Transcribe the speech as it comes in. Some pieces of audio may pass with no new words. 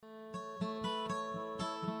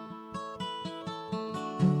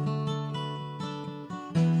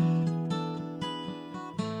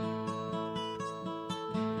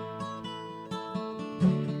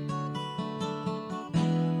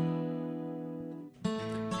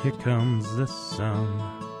Here comes the sun.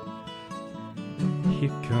 Here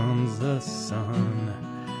comes the sun.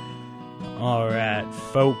 All right,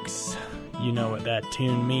 folks, you know what that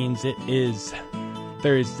tune means. It is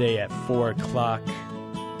Thursday at 4 o'clock.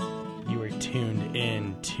 You are tuned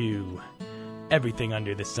in to Everything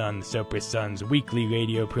Under the Sun, the Sopris Sun's weekly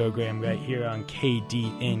radio program right here on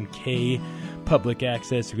KDNK Public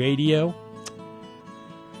Access Radio.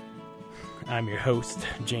 I'm your host,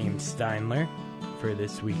 James Steinler, for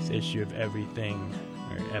this week's issue of Everything,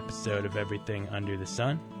 or episode of Everything Under the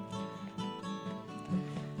Sun.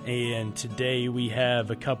 And today we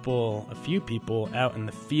have a few people out in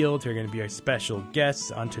the field who are going to be our special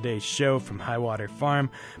guests on today's show from Highwater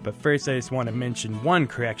Farm. But first, I just want to mention one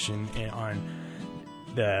correction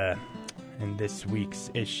in this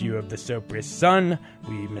week's issue of the Sopris Sun.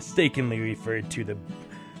 We mistakenly referred to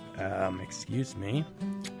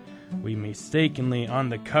we mistakenly on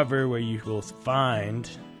the cover, where you will find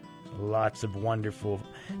lots of wonderful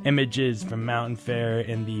images from Mountain Fair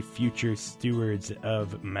and the future stewards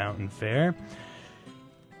of Mountain Fair.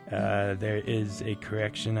 There is a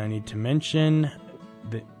correction I need to mention.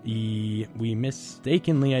 We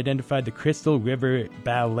mistakenly identified the Crystal River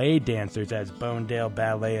Ballet dancers as Bonedale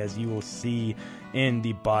Ballet, as you will see in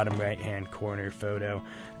the bottom right-hand corner photo.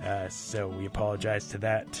 So we apologize to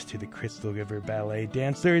the Crystal River Ballet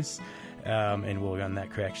dancers, and we'll run that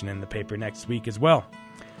correction in the paper next week as well.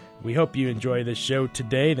 We hope you enjoy the show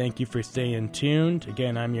today. Thank you for staying tuned.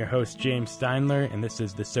 Again, I'm your host, James Steinler, and this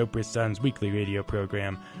is the Sopris Sun's weekly radio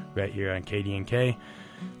program right here on KDNK.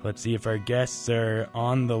 Let's see if our guests are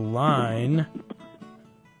on the line.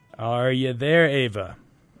 Are you there, Ava?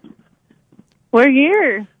 We're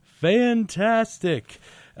here. Fantastic.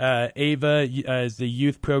 Ava is the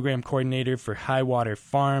youth program coordinator for Highwater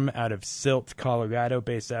Farm out of Silt, Colorado,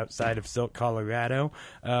 based outside of Silt, Colorado.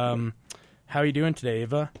 How are you doing today,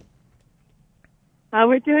 Ava?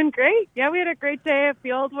 We're doing great. Yeah, we had a great day of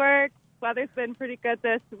field work. Weather's been pretty good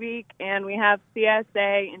this week, and we have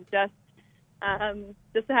CSA in just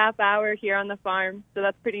a half hour here on the farm, so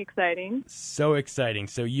that's pretty exciting. So exciting.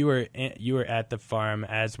 So you are at the farm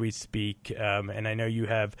as we speak, and I know you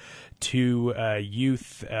have two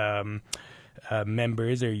youth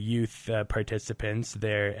members or youth participants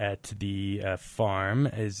there at the farm.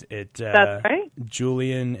 Is it that's right.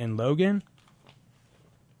 Julian and Logan?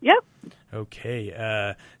 Yep.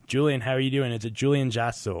 Okay. Julian, how are you doing? Is it Julian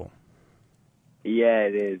Jasso? Yeah,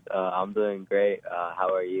 it is. I'm doing great.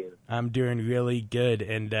 How are you? I'm doing really good.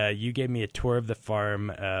 And you gave me a tour of the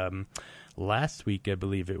farm last week, I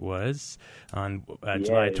believe it was, on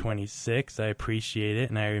July 26th. I appreciate it,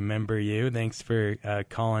 and I remember you. Thanks for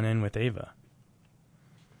calling in with Ava.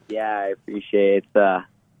 Yeah, I appreciate it. It's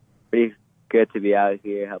pretty good to be out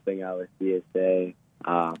here helping out with CSA.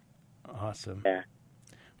 Awesome. Yeah.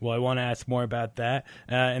 Well, I want to ask more about that.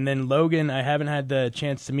 And then Logan, I haven't had the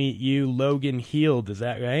chance to meet you. Logan Heald, is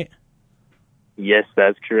that right? Yes,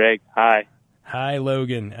 that's correct. Hi. Hi,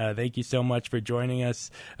 Logan. Thank you so much for joining us.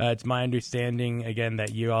 It's my understanding, again,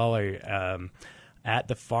 that you all are at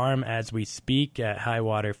the farm as we speak at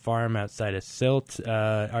Highwater Farm outside of Silt.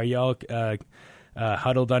 Are you all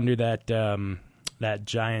huddled under that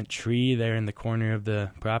giant tree there in the corner of the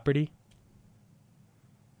property?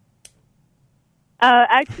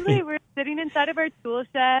 Actually, we're sitting inside of our tool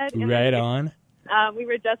shed. Right on. We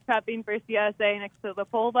were just prepping for CSA next to the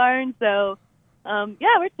pole barn, so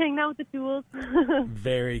we're hanging out with the tools.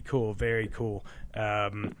 Very cool, very cool.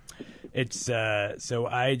 So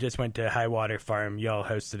I just went to Highwater Farm. Y'all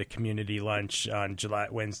hosted a community lunch on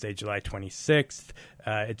Wednesday, July 26th.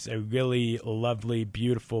 It's a really lovely,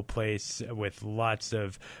 beautiful place with lots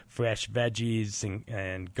of fresh veggies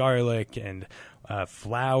and garlic and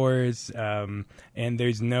flowers, and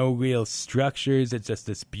there's no real structures. It's just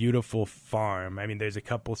this beautiful farm. I mean, there's a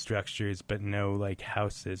couple structures, but no like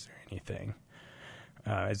houses or anything.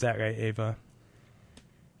 Is that right, Ava?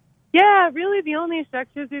 Yeah, really the only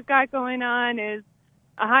structures we've got going on is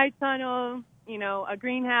a high tunnel, a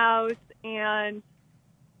greenhouse, and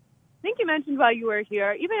I think you mentioned while you were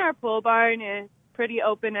here, even our pole barn is pretty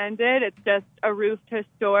open-ended. It's just a roof to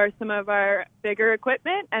store some of our bigger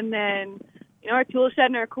equipment, and then, our tool shed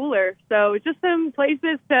and our cooler. So it's just some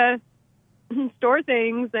places to store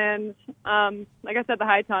things, and like I said, the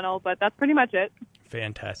high tunnel, but that's pretty much it.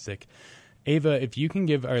 Fantastic. Ava, if you can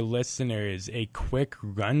give our listeners a quick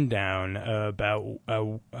rundown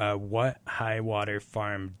about what Highwater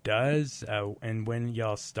Farm does and when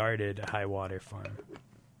y'all started Highwater Farm.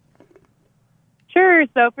 Sure.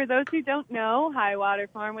 So for those who don't know, Highwater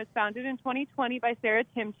Farm was founded in 2020 by Sarah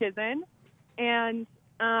Timchison. And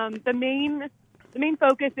the main the main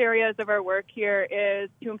focus areas of our work here is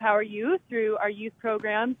to empower youth through our youth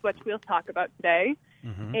programs, which we'll talk about today,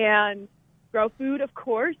 and grow food, of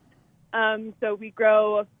course. So we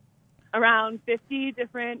grow around 50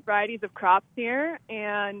 different varieties of crops here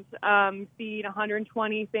and feed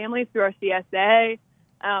 120 families through our CSA.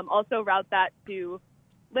 Also route that to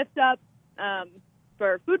Lift Up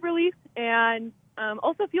for food relief and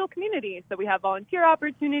also fuel communities. So we have volunteer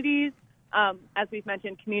opportunities, as we've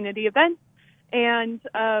mentioned, community events. And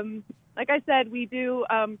like I said, we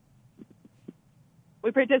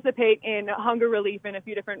participate in hunger relief in a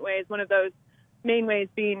few different ways. One of those main ways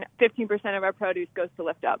being 15% of our produce goes to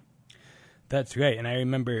Lift Up. That's great. And I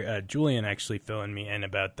remember Julian actually filling me in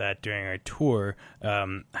about that during our tour.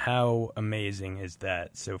 How amazing is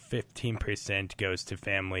that? So 15% goes to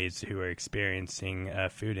families who are experiencing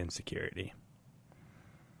food insecurity.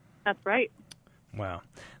 That's right. Wow,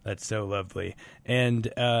 that's so lovely.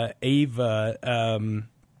 And Ava,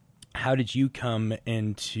 how did you come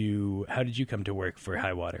to work for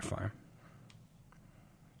Highwater Farm?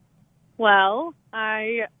 Well,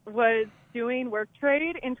 I was doing work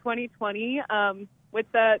trade in 2020 with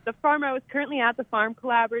the farm I was currently at, the Farm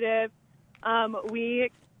Collaborative.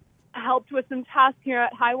 We helped with some tasks here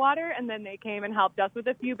at Highwater, and then they came and helped us with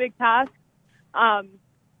a few big tasks.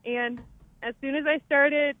 And as soon as I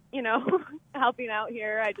started, helping out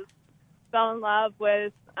here, I just fell in love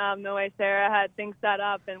with the way Sarah had things set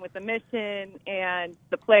up and with the mission and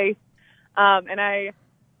the place. And I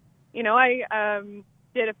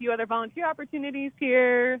did a few other volunteer opportunities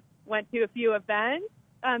here, went to a few events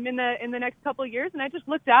in the next couple of years, and I just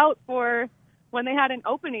looked out for when they had an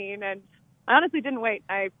opening, and I honestly didn't wait.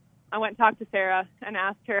 I went and talked to Sarah and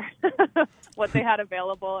asked her what they had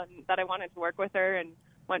available and that I wanted to work with her, and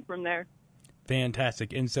went from there.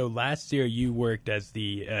 Fantastic. And so last year you worked as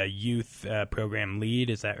the youth program lead,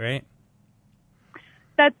 is that right?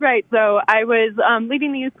 That's right. So I was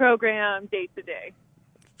leading the youth program day to day.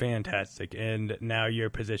 Fantastic. And now your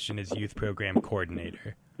position is youth program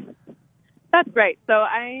coordinator. That's right. So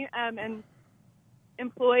I am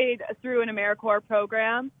employed through an AmeriCorps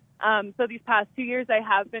program. So these past 2 years I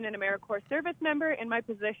have been an AmeriCorps service member in my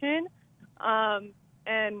position. And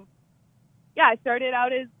yeah, I started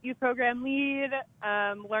out as youth program lead,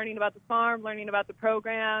 learning about the farm, learning about the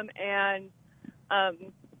program, and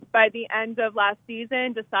by the end of last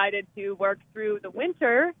season, decided to work through the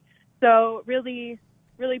winter. So really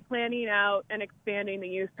planning out and expanding the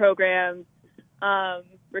youth programs,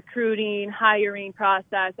 recruiting, hiring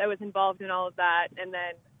process. I was involved in all of that. And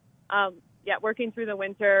then, working through the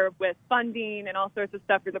winter with funding and all sorts of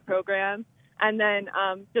stuff for the program. And then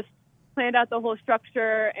just planned out the whole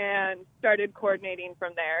structure and started coordinating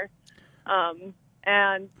from there.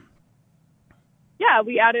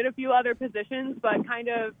 We added a few other positions, but kind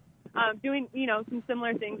of doing, some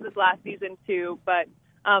similar things as last season too, but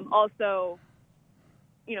also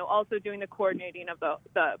doing the coordinating of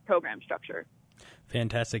the program structure.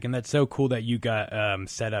 Fantastic. And that's so cool that you got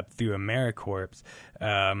set up through AmeriCorps.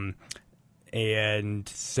 And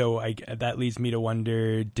so that leads me to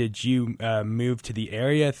wonder, did you move to the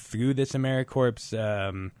area through this AmeriCorps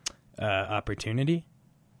opportunity?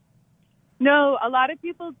 No, a lot of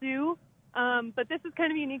people do. But this is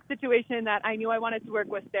kind of a unique situation that I knew I wanted to work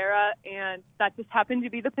with Sarah, and that just happened to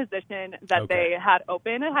be the position that they had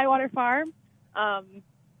open at Highwater Farm.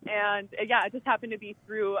 It just happened to be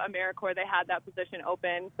through AmeriCorps they had that position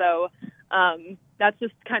open. So that's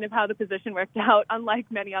just kind of how the position worked out,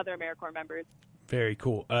 unlike many other AmeriCorps members. Very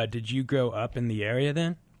cool. Did you grow up in the area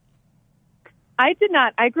then? I did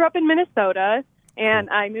not. I grew up in Minnesota, and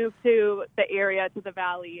I moved to the area, to the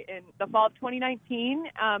Valley, in the fall of 2019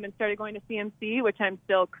 and started going to CMC, which I'm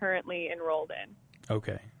still currently enrolled in.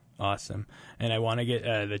 Okay. Awesome. And I want to get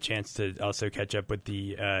the chance to also catch up with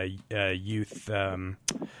the youth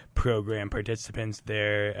program participants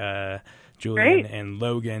there, Julian and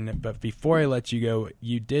Logan. But before I let you go,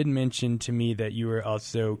 you did mention to me that you were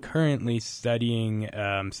also currently studying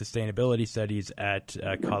sustainability studies at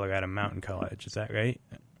Colorado Mountain College. Is that right?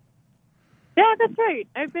 Yeah, that's right.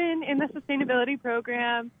 I've been in the sustainability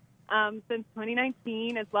program since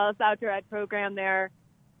 2019, as well as the outdoor ed program there.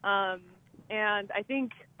 And I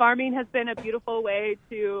think farming has been a beautiful way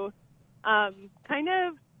to kind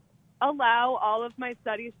of allow all of my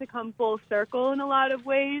studies to come full circle in a lot of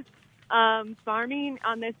ways. Farming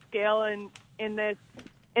on this scale and in this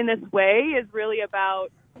way is really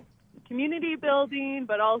about community building,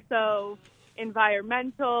 but also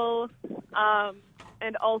environmental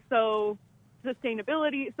and also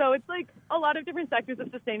sustainability. So it's like a lot of different sectors of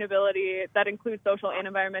sustainability that include social and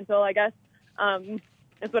environmental, I guess.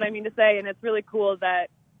 Is what I mean to say, and it's really cool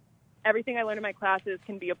that everything I learned in my classes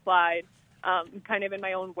can be applied kind of in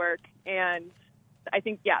my own work. And I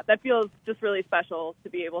think, that feels just really special to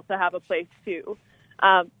be able to have a place to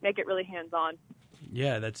make it really hands-on.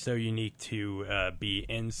 Yeah, that's so unique to be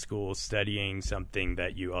in school studying something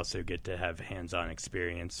that you also get to have hands-on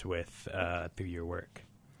experience with through your work.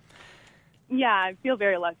 Yeah, I feel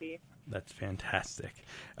very lucky. That's fantastic.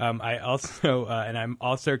 I also, and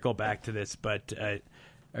I'll circle back to this, but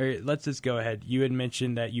all right, let's just go ahead. You had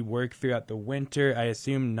mentioned that you work throughout the winter. I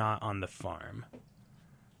assume not on the farm.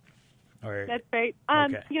 That's right.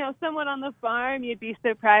 Okay. Somewhat on the farm, you'd be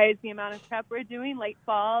surprised the amount of prep we're doing late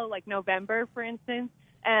fall, like November, for instance,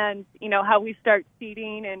 and, how we start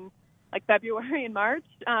seeding in like February and March,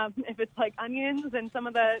 if it's like onions and some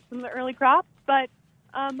of the early crops. But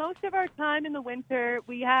most of our time in the winter,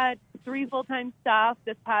 we had 3 full-time staff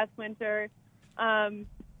this past winter.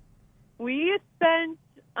 We spent,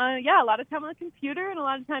 a lot of time on the computer and a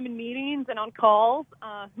lot of time in meetings and on calls.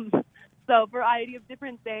 So a variety of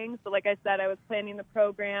different things. So like I said, I was planning the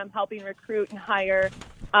program, helping recruit and hire.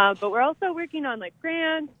 But we're also working on like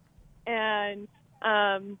grants and,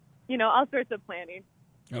 all sorts of planning.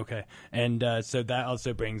 Okay. And so that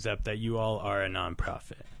also brings up that you all are a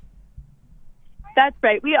nonprofit. That's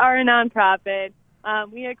right. We are a nonprofit.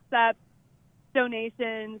 We accept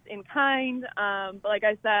donations in kind. But like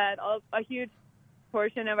I said, a huge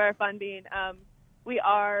portion of our funding, we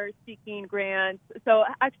are seeking grants. So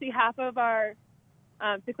actually half of our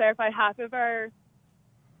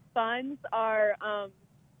funds are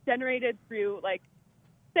generated through like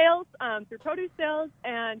sales, through produce sales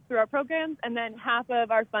and through our programs. And then half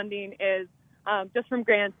of our funding is just from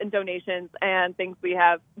grants and donations and things we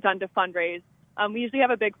have done to fundraise. We usually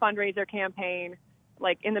have a big fundraiser campaign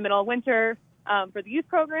like in the middle of winter for the youth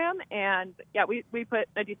program. And we put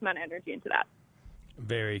a decent amount of energy into that.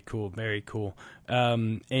 Very cool, very cool.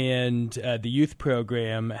 And the youth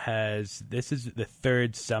program this is the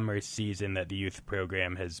 3rd summer season that the youth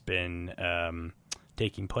program has been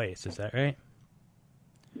taking place. Is that right?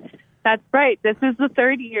 That's right. This is the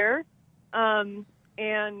 3rd year. And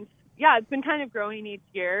it's been kind of growing each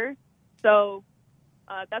year. So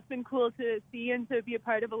that's been cool to see and to be a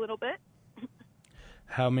part of a little bit.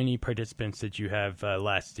 How many participants did you have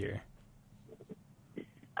last year?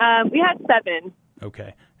 We had 7.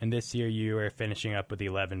 Okay. And this year you are finishing up with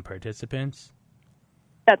 11 participants?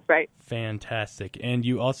 That's right. Fantastic. And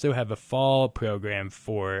you also have a fall program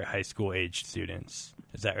for high school aged students.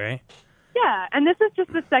 Is that right? Yeah, and this is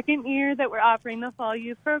just the 2nd year that we're offering the fall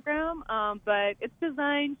youth program, but it's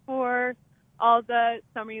designed for all the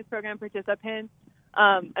summer youth program participants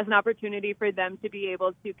as an opportunity for them to be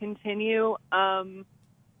able to continue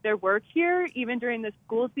their work here, even during the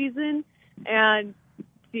school season, and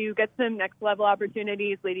to get some next level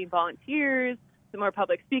opportunities, leading volunteers, some more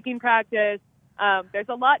public speaking practice. There's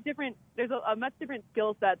a much different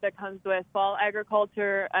skill set that comes with fall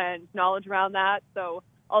agriculture and knowledge around that. So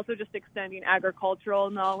also just extending agricultural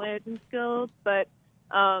knowledge and skills. But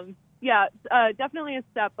definitely a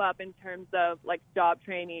step up in terms of like job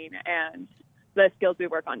training and the skills we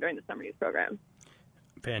work on during the summer youth program.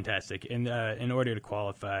 Fantastic. And in order to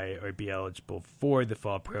qualify or be eligible for the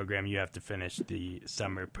fall program, you have to finish the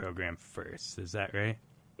summer program first. Is that right?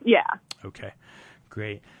 Yeah. Okay,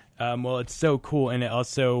 great. Well, it's so cool. And it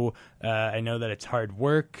also, I know that it's hard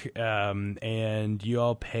work, and you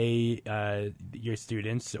all pay your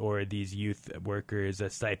students or these youth workers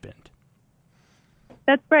a stipend.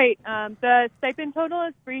 That's right. The stipend total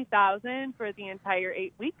is $3,000 for the entire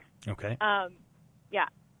 8 weeks. Okay. Yeah.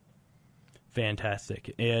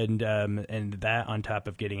 Fantastic. And that on top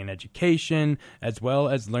of getting an education, as well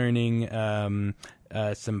as learning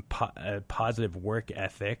some positive work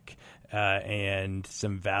ethic and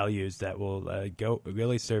some values that will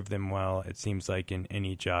really serve them well, it seems like, in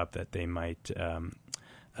any job that they might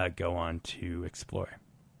go on to explore.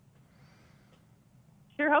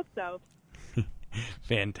 Sure hope so.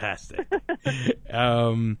 Fantastic.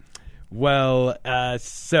 Well,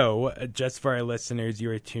 so just for our listeners,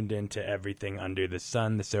 you are tuned in to Everything Under the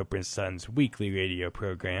Sun, the Sopris Sun's weekly radio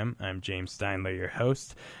program. I'm James Steinler, your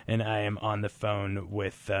host, and I am on the phone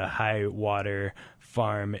with Highwater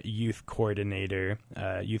Farm youth coordinator,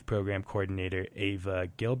 youth program coordinator Ava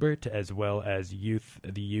Gilbert, as well as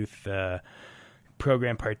the youth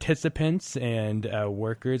program participants and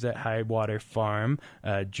workers at Highwater Farm,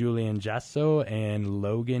 Julian Jasso and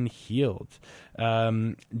Logan Heald.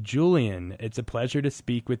 Julian, it's a pleasure to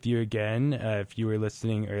speak with you again. If you were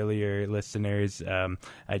listening earlier, listeners,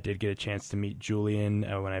 I did get a chance to meet Julian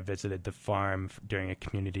when I visited the farm during a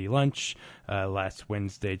community lunch last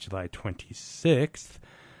Wednesday, July 26th.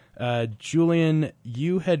 Julian,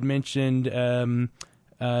 you had mentioned to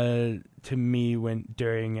me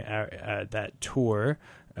during that tour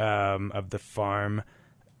of the farm,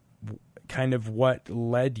 kind of what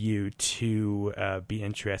led you to be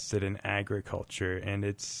interested in agriculture, and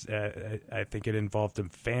it's I think it involved a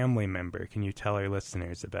family member. Can you tell our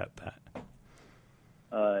listeners about that?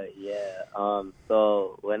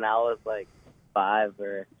 So when I was like 5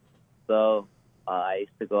 or so, I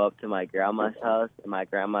used to go up to my grandma's house, and my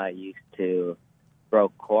grandma used to grow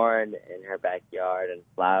corn in her backyard and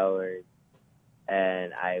flowers,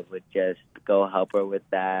 and I would just go help her with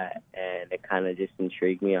that, and it kind of just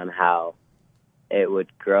intrigued me on how it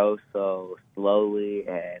would grow so slowly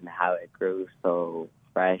and how it grew so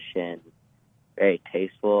fresh and very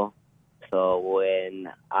tasteful. So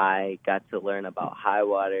when I got to learn about high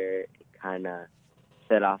water, it kind of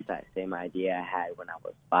set off that same idea I had when I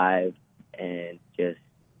was 5 and just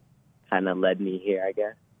kind of led me here, I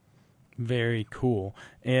guess. Very cool.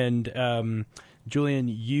 And Julian,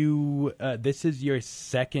 you this is your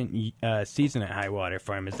second season at Highwater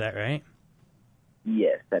Farm, is that right?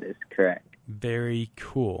 Yes, that is correct. Very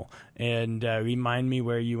cool. And remind me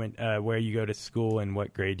where you go to school and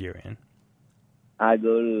what grade you're in. I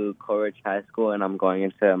go to Coleridge High School, and I'm going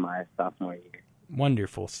into my sophomore year.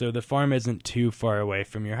 Wonderful. So the farm isn't too far away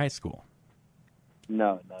from your high school.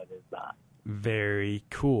 No, it is not. Very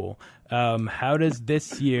cool. How does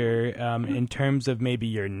this year, in terms of maybe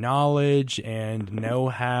your knowledge and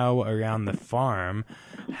know-how around the farm,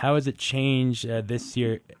 how has it changed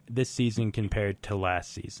this season compared to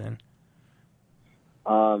last season?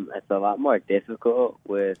 It's a lot more difficult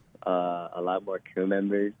with a lot more crew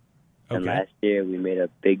members. Okay. And last year we made a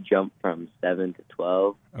big jump from 7 to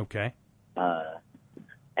 12. Okay.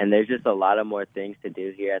 And there's just a lot of more things to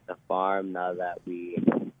do here at the farm now that we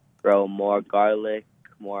grow more garlic,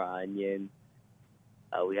 more onions.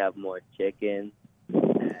 We have more chicken.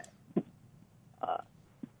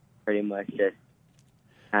 Pretty much just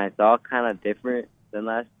it's all kind of different than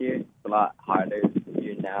last year. It's a lot harder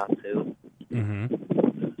here now too. Mm-hmm.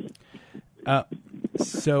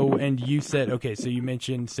 So, and you said, okay, so you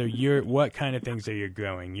mentioned, what kind of things are you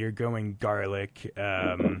growing? You're growing garlic.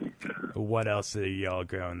 What else are y'all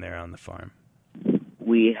growing there on the farm?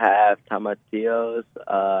 We have tomatillos,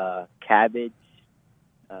 cabbage,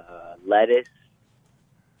 lettuce,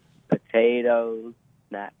 potatoes,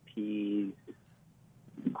 snap peas,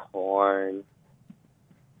 corn,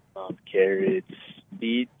 carrots,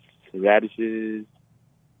 beets, radishes.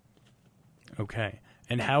 Okay.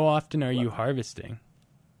 And how often are you harvesting?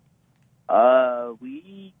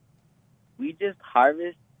 We just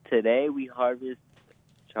harvest today. We harvest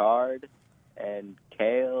chard and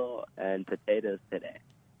kale and potatoes today.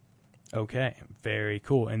 Okay, very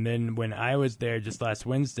cool. And then when I was there just last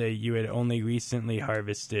Wednesday, you had only recently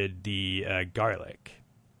harvested the garlic.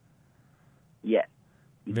 Yes.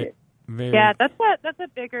 Yeah, that's a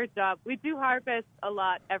bigger job. We do harvest a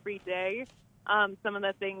lot every day. Some of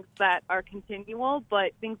the things that are continual,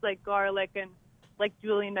 but things like garlic and, like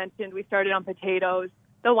Julian mentioned, we started on potatoes.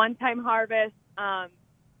 The one-time harvest,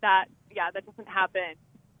 that doesn't happen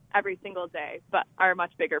every single day, but are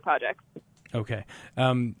much bigger projects. Okay.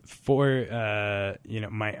 For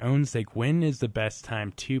my own sake, when is the best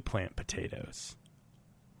time to plant potatoes?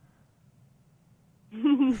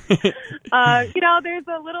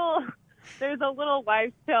 There's a little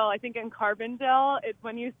wives' till, I think, in Carbondale. It's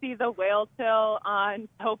when you see the whale till on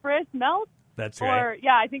Sopris melt. That's right. Or,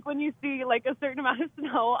 yeah, I think when you see, like, a certain amount of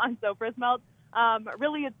snow on Sopris melt.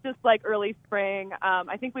 Really, it's just, like, early spring.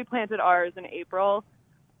 I think we planted ours in April.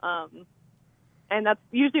 And that's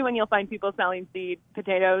usually when you'll find people selling seed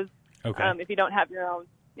potatoes. Okay. If you don't have your own,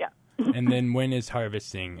 yeah. And then when is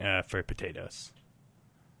harvesting for potatoes?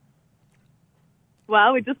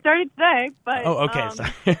 Well, we just started today, but Sorry, of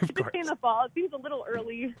course. in the fall. It seems a little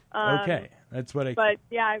early. Okay, that's what But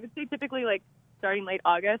yeah, I would say typically like starting late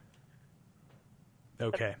August.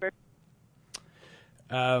 Okay.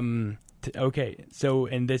 Okay. So,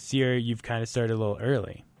 and this year you've kind of started a little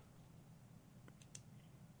early.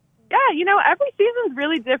 Yeah, every season's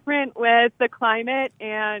really different with the climate,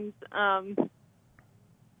 and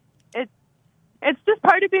it's just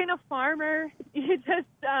part of being a farmer. You just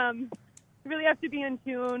really have to be in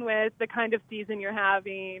tune with the kind of season you're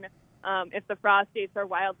having. If the frost dates are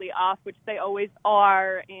wildly off, which they always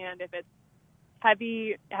are, and if it's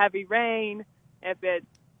heavy rain, if it's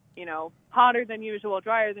hotter than usual,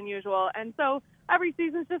 drier than usual, and so every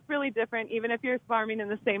season's just really different. Even if you're farming in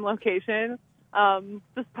the same location,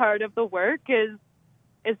 just part of the work is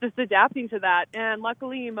just adapting to that. And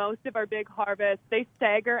luckily, most of our big harvests, they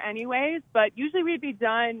stagger anyways, but usually we'd be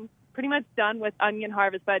done pretty much done with onion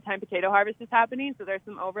harvest by the time potato harvest is happening, so there's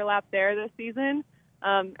some overlap there this season,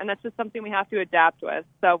 and that's just something we have to adapt with.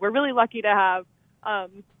 So we're really lucky to have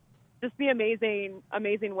just the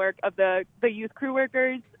amazing work of the youth crew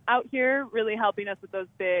workers out here really helping us with those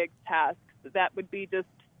big tasks that would be just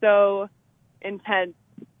so intense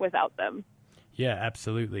without them. Yeah,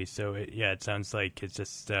 absolutely. So, it sounds like it's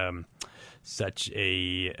just such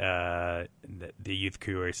a the youth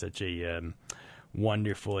crew are such a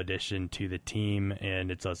wonderful addition to the team, and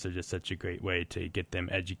it's also just such a great way to get them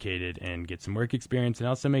educated and get some work experience and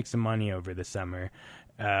also make some money over the summer.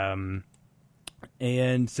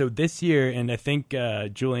 And so this year, and I think,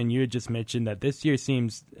 Julian, you had just mentioned that this year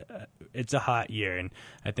seems it's a hot year, and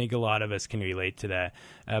I think a lot of us can relate to that.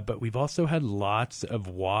 But we've also had lots of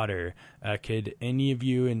water. Could any of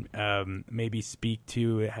you maybe speak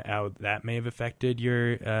to how that may have affected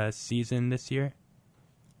your season this year?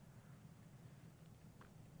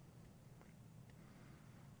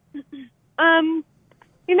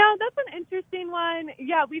 That's an interesting one.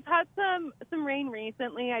 Yeah, we've had some rain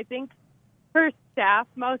recently. I think for staff,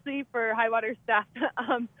 mostly for high water staff,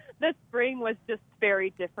 the spring was just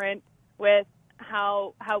very different with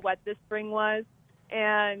how wet this spring was.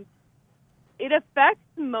 And it affects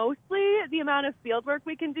mostly the amount of field work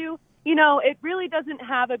we can do. It really doesn't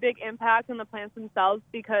have a big impact on the plants themselves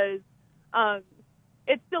because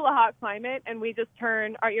it's still a hot climate and we just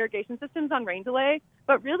turn our irrigation systems on rain delay.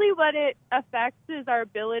 But really what it affects is our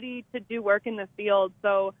ability to do work in the field.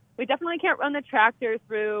 So we definitely can't run the tractor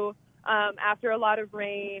through after a lot of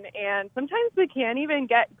rain. And sometimes we can't even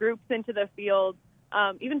get groups into the field,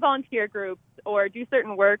 even volunteer groups, or do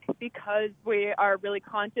certain work because we are really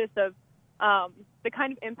conscious of the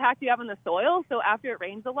kind of impact you have on the soil. So after it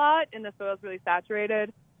rains a lot and the soil is really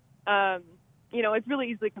saturated, it's really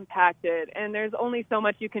easily compacted. And there's only so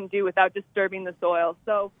much you can do without disturbing the soil.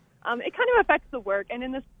 So it kind of affects the work. And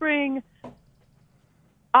in the spring,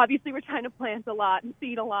 obviously we're trying to plant a lot and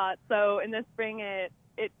seed a lot. So in the spring, it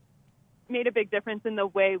made a big difference in the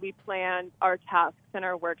way we planned our tasks and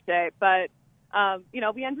our work day. But,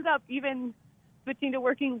 we ended up even switching to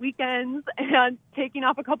working weekends and taking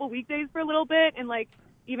off a couple weekdays for a little bit and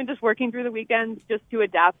even just working through the weekends just to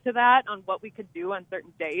adapt to that on what we could do on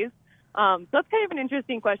certain days. So that's kind of an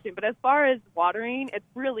interesting question. But as far as watering, it's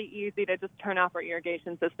really easy to just turn off our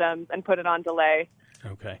irrigation systems and put it on delay.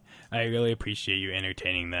 Okay. I really appreciate you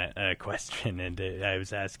entertaining that question. And I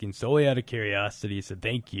was asking solely out of curiosity, so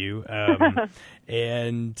thank you.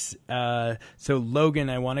 So Logan,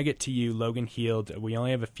 I want to get to you. Logan Heald. We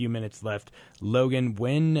only have a few minutes left. Logan,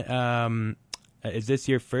 when is this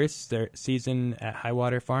your first season at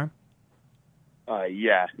Highwater Farm?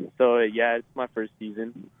 Yeah. So, it's my first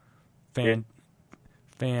season.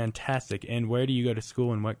 Fantastic. And where do you go to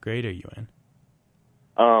school and what grade are you in?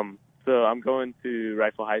 So I'm going to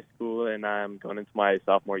Rifle High School and I'm going into my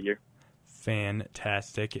sophomore year.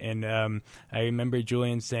 Fantastic. And I remember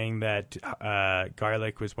Julian saying that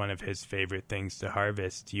garlic was one of his favorite things to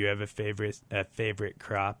harvest. Do you have a favorite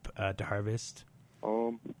crop to harvest?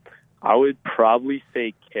 I would probably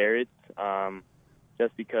say carrots,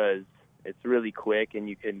 just because it's really quick and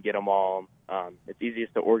you can get them all. It's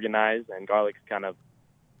easiest to organize, and garlic's kind of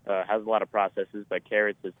has a lot of processes, but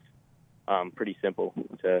carrots is pretty simple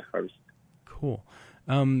to harvest. Cool.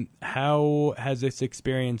 How has this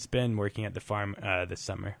experience been working at the farm this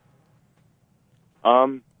summer?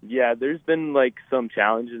 Yeah, there's been some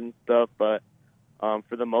challenges and stuff, but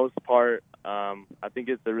for the most part, I think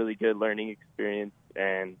it's a really good learning experience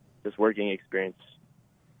and just working experience.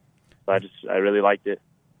 So I really liked it.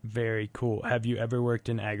 Very cool. Have you ever worked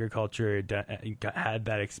in agriculture or had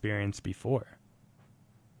that experience before?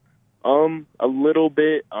 A little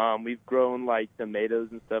bit. We've grown tomatoes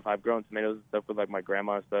and stuff. I've grown tomatoes and stuff with my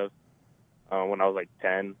grandma and stuff when I was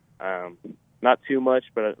 10. Not too much,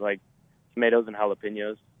 but tomatoes and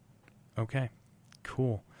jalapenos. Okay,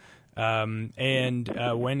 cool. And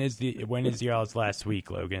when is y'all's last week,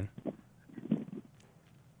 Logan?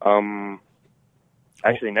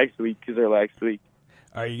 Actually next week is our last week.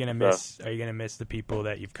 Are you gonna miss the people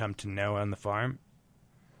that you've come to know on the farm?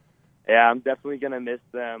 Yeah, I'm definitely gonna miss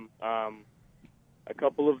them. A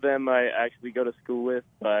couple of them I actually go to school with,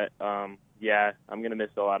 but yeah, I'm gonna miss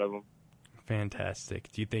a lot of them.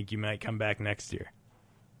 Fantastic. Do you think you might come back next year?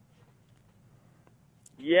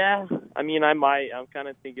 Yeah, I mean, I might. I'm kind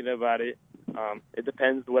of thinking about it. It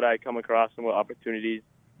depends what I come across and what opportunities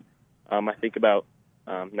I think about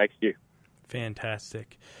next year.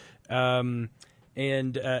 Fantastic. And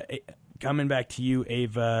coming back to you,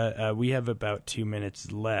 Ava, we have about 2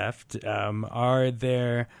 minutes left. Are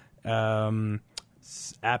there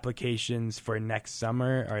applications for next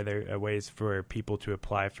summer? Are there ways for people to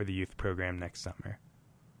apply for the youth program next summer?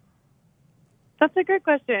 That's a good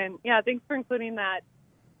question. Yeah, thanks for including that.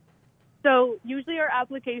 So usually our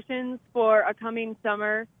applications for a coming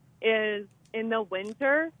summer is in the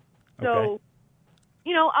winter. So,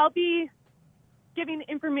 Okay. I'll be giving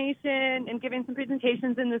information and giving some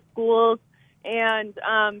presentations in the schools, and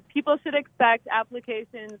people should expect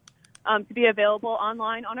applications to be available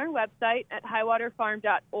online on our website at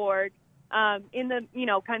highwaterfarm.org in the,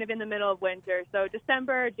 kind of in the middle of winter. So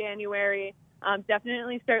December, January,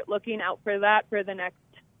 definitely start looking out for that for the next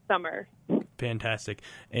summer. Fantastic.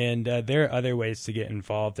 And there are other ways to get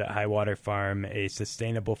involved at Highwater Farm, a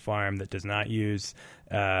sustainable farm that does not use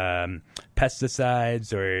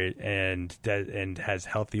pesticides and has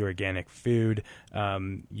healthy organic food.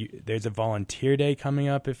 There's a volunteer day coming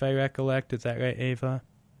up, if I recollect. Is that right, Ava?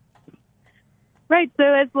 Right. So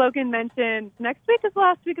as Logan mentioned, next week is the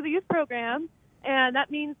last week of the youth program, and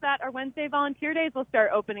that means that our Wednesday volunteer days will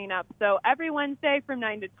start opening up. So every Wednesday from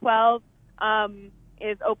 9 to 12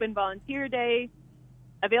 is open volunteer day,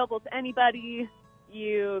 available to anybody.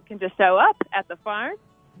 You can just show up at the farm,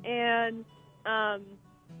 and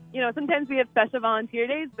sometimes we have special volunteer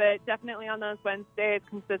days, but definitely on those Wednesdays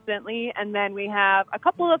consistently. And then we have a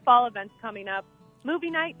couple of fall events coming up. Movie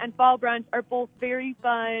night and fall brunch are both very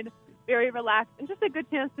fun, very relaxed, and just a good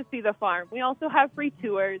chance to see the farm. We also have free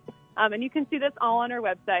tours, and you can see this all on our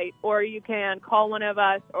website, or you can call one of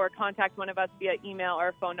us or contact one of us via email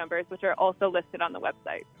or phone numbers, which are also listed on the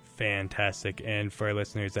website. Fantastic. And for our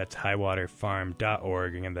listeners, that's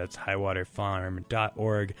highwaterfarm.org. Again, that's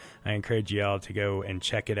highwaterfarm.org. I encourage you all to go and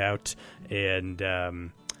check it out.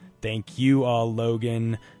 And thank you all,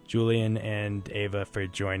 Logan, Julian, and Ava, for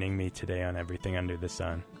joining me today on Everything Under the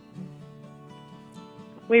Sun.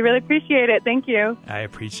 We really appreciate it. Thank you. I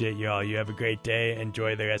appreciate you all. You have a great day.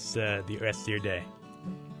 Enjoy the rest of your day.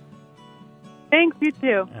 Thanks. You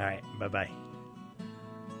too. All right. Bye-bye.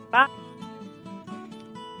 Bye.